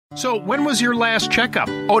So, when was your last checkup?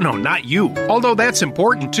 Oh, no, not you. Although that's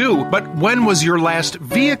important too, but when was your last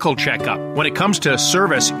vehicle checkup? When it comes to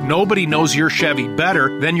service, nobody knows your Chevy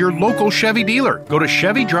better than your local Chevy dealer. Go to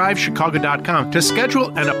ChevyDriveChicago.com to schedule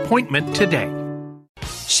an appointment today.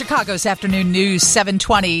 Chicago's Afternoon News,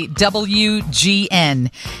 720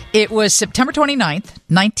 WGN. It was September 29th,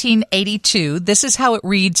 1982. This is how it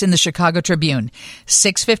reads in the Chicago Tribune.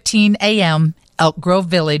 6:15 a.m., Elk Grove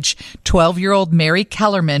Village, 12-year-old Mary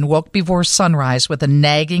Kellerman woke before sunrise with a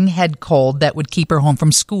nagging head cold that would keep her home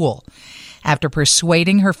from school. After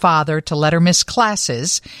persuading her father to let her miss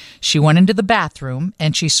classes, she went into the bathroom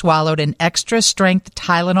and she swallowed an extra-strength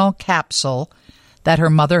Tylenol capsule that her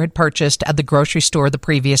mother had purchased at the grocery store the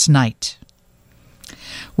previous night.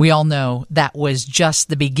 We all know that was just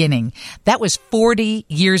the beginning. That was 40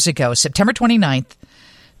 years ago, September 29th,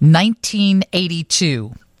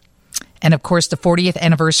 1982. And, of course, the 40th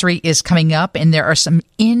anniversary is coming up, and there are some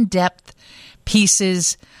in-depth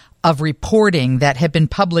pieces of reporting that have been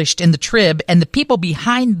published in the Trib, and the people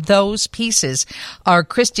behind those pieces are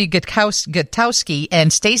Christy Gutowski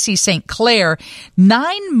and Stacy St. Clair.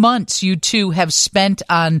 9 months you two have spent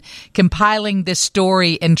on compiling this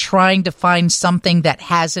story and trying to find something that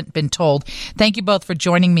hasn't been told. Thank you both for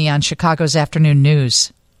joining me on Chicago's Afternoon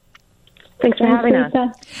News. Thanks for having us.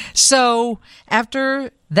 So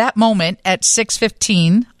after that moment at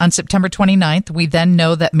 6:15 on September 29th, we then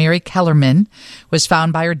know that Mary Kellerman was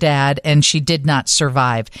found by her dad and she did not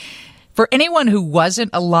survive. For anyone who wasn't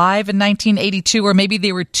alive in 1982, or maybe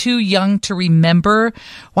they were too young to remember,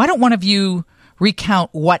 why don't one of you recount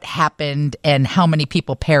what happened and how many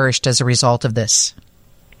people perished as a result of this?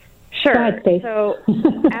 Sure. So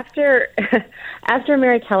after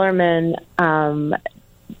Mary Kellerman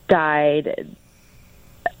died,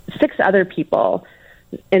 6 other people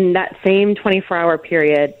in that same 24-hour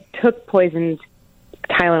period took poisoned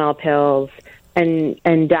Tylenol pills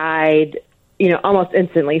and died, almost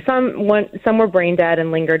instantly. Some were brain dead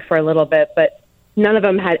and lingered for a little bit, but none of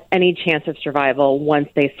them had any chance of survival once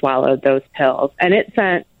they swallowed those pills. And it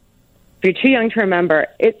sent, if you're too young to remember,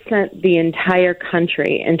 it sent the entire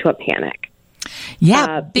country into a panic.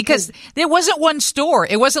 Yeah, because there wasn't one store.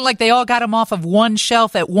 It wasn't like they all got them off of one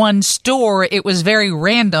shelf at one store. It was very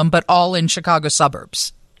random, but all in Chicago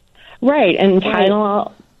suburbs. Right, and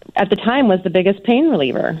Tylenol at the time was the biggest pain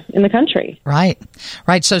reliever in the country. Right.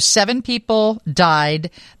 So 7 people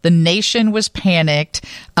died. The nation was panicked.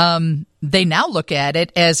 They now look at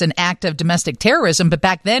it as an act of domestic terrorism, but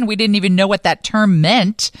back then we didn't even know what that term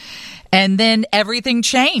meant. And then everything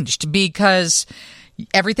changed because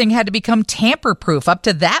everything had to become tamper-proof. Up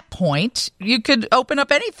to that point, you could open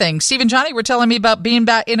up anything. Steve and Johnny were telling me about being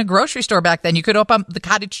back in a grocery store back then. You could open up the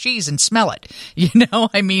cottage cheese and smell it.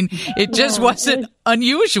 It just wasn't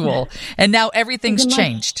unusual. And now everything's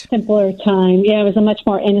changed. Simpler time. Yeah, it was a much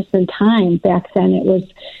more innocent time back then. It was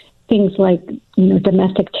things like,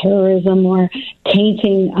 domestic terrorism or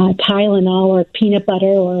tainting Tylenol or peanut butter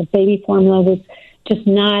or baby formula was just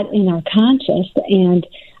not in our conscious. And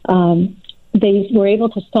they were able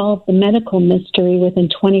to solve the medical mystery within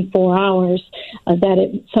 24 hours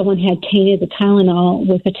that someone had tainted the Tylenol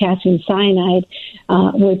with potassium cyanide,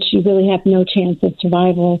 which you really have no chance of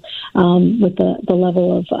survival with the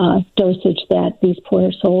level of dosage that these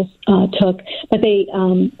poor souls took. But they,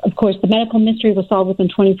 of course, the medical mystery was solved within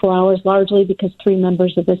 24 hours, largely because 3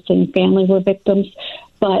 members of the same family were victims.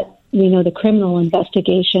 But the criminal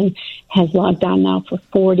investigation has logged on now for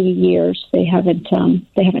 40 years. They haven't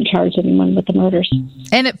charged anyone with the murders.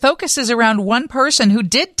 And it focuses around one person who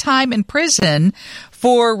did time in prison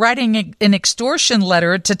for writing an extortion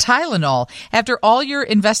letter to Tylenol. After all your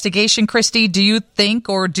investigation, Christy, do you think,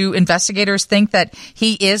 or do investigators think, that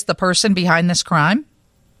he is the person behind this crime?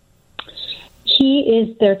 He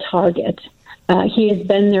is their target. He has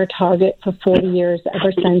been their target for 40 years,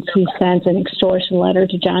 ever since he sent an extortion letter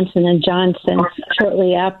to Johnson & Johnson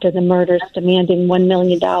shortly after the murders, demanding $1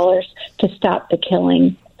 million to stop the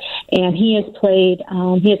killing. And he has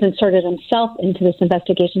inserted himself into this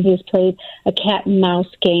investigation. He has played a cat and mouse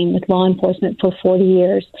game with law enforcement for 40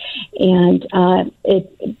 years. And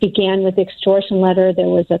it began with the extortion letter. There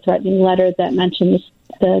was a threatening letter that mentioned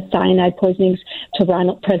the cyanide poisonings to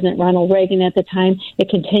President Ronald Reagan at the time. It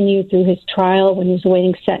continued through his trial when he was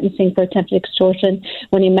awaiting sentencing for attempted extortion,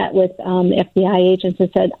 when he met with FBI agents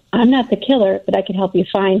and said, "I'm not the killer, but I can help you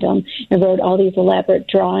find him," and wrote all these elaborate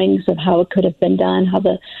drawings of how it could have been done, how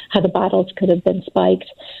the bottles could have been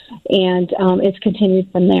spiked. And it's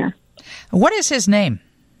continued from there. What is his name?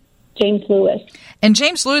 James Lewis. And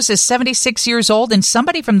James Lewis is 76 years old, and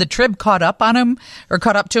somebody from the Trib caught up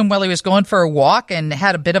to him while he was going for a walk and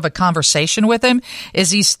had a bit of a conversation with him.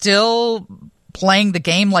 Is he still playing the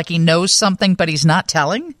game like he knows something, but he's not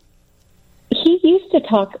telling? He used to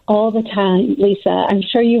talk all the time, Lisa. I'm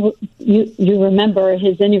sure you remember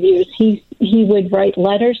his interviews. He would write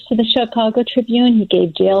letters to the Chicago Tribune. He gave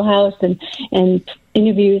jailhouse and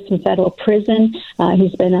interviews in federal prison.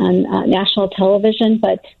 He's been on national television,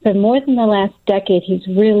 but for more than the last decade, he's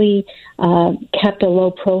really kept a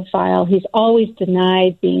low profile. He's always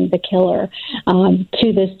denied being the killer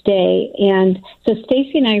to this day. And so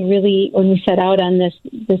Stacy and I really, when we set out on this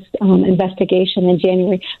investigation in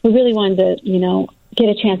January, we really wanted to, get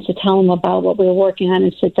a chance to tell him about what we were working on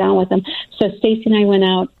and sit down with him. So Stacy and I went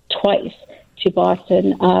out twice to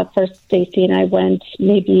Boston. First, Stacy and I went,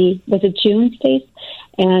 maybe, was it June, Stace?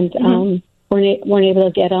 And weren't able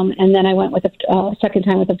to get him. And then I went with a second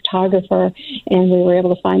time with a photographer, and we were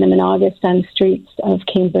able to find him in August on the streets of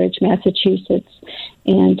Cambridge, Massachusetts.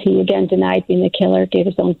 And he, again, denied being the killer, gave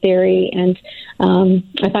his own theory. And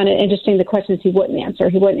I found it interesting, the questions he wouldn't answer.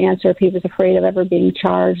 He wouldn't answer if he was afraid of ever being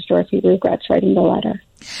charged or if he regrets writing the letter.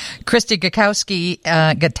 Christy Gutowski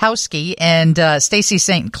and Stacey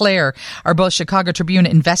St. Clair are both Chicago Tribune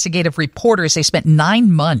investigative reporters. They spent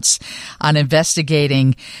 9 months on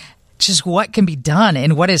investigating just what can be done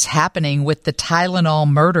and what is happening with the Tylenol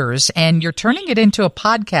murders. And you're turning it into a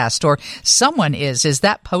podcast, or someone is. Is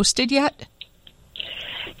that posted yet?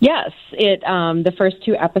 Yes, the first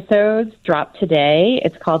 2 episodes dropped today.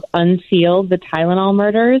 It's called Unsealed, the Tylenol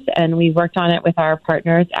Murders, and we worked on it with our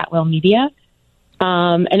partners at Will Media.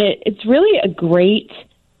 And it's really a great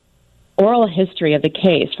oral history of the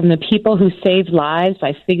case, from the people who saved lives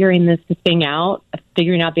by figuring this thing out,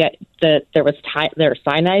 figuring out that there was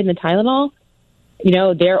cyanide in the Tylenol,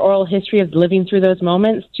 their oral history of living through those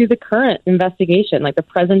moments, to the current investigation, like the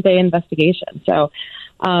present day investigation. So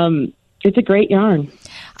it's a great yarn.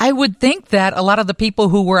 I would think that a lot of the people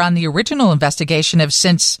who were on the original investigation have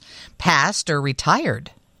since passed or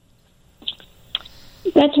retired.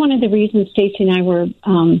 That's one of the reasons Stacey and I were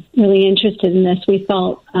really interested in this. We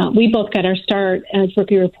felt we both got our start as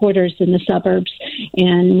rookie reporters in the suburbs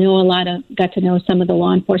and got to know some of the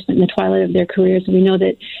law enforcement in the twilight of their careers. We know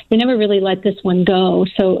that they never really let this one go.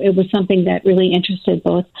 So it was something that really interested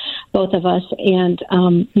both of us. And,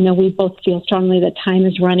 we both feel strongly that time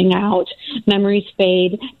is running out. Memories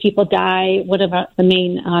fade. People die. One of the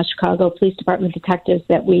main Chicago Police Department detectives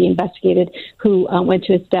that we investigated who went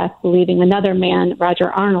to his death believing another man,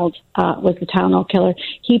 Roger Arnold, was the Tylenol killer.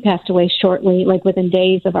 He passed away shortly, like within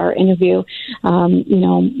days of our interview.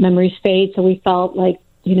 Memories fade. So we felt like,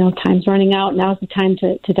 time's running out. Now's the time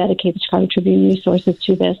to dedicate the Chicago Tribune resources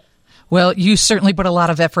to this. Well, you certainly put a lot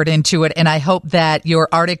of effort into it, and I hope that your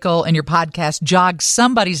article and your podcast jogs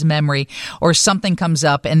somebody's memory, or something comes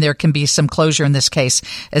up and there can be some closure in this case,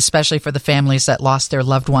 especially for the families that lost their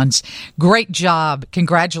loved ones. Great job.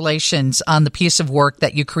 Congratulations on the piece of work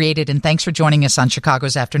that you created, and thanks for joining us on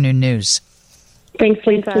Chicago's Afternoon News. Thanks,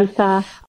 Lisa.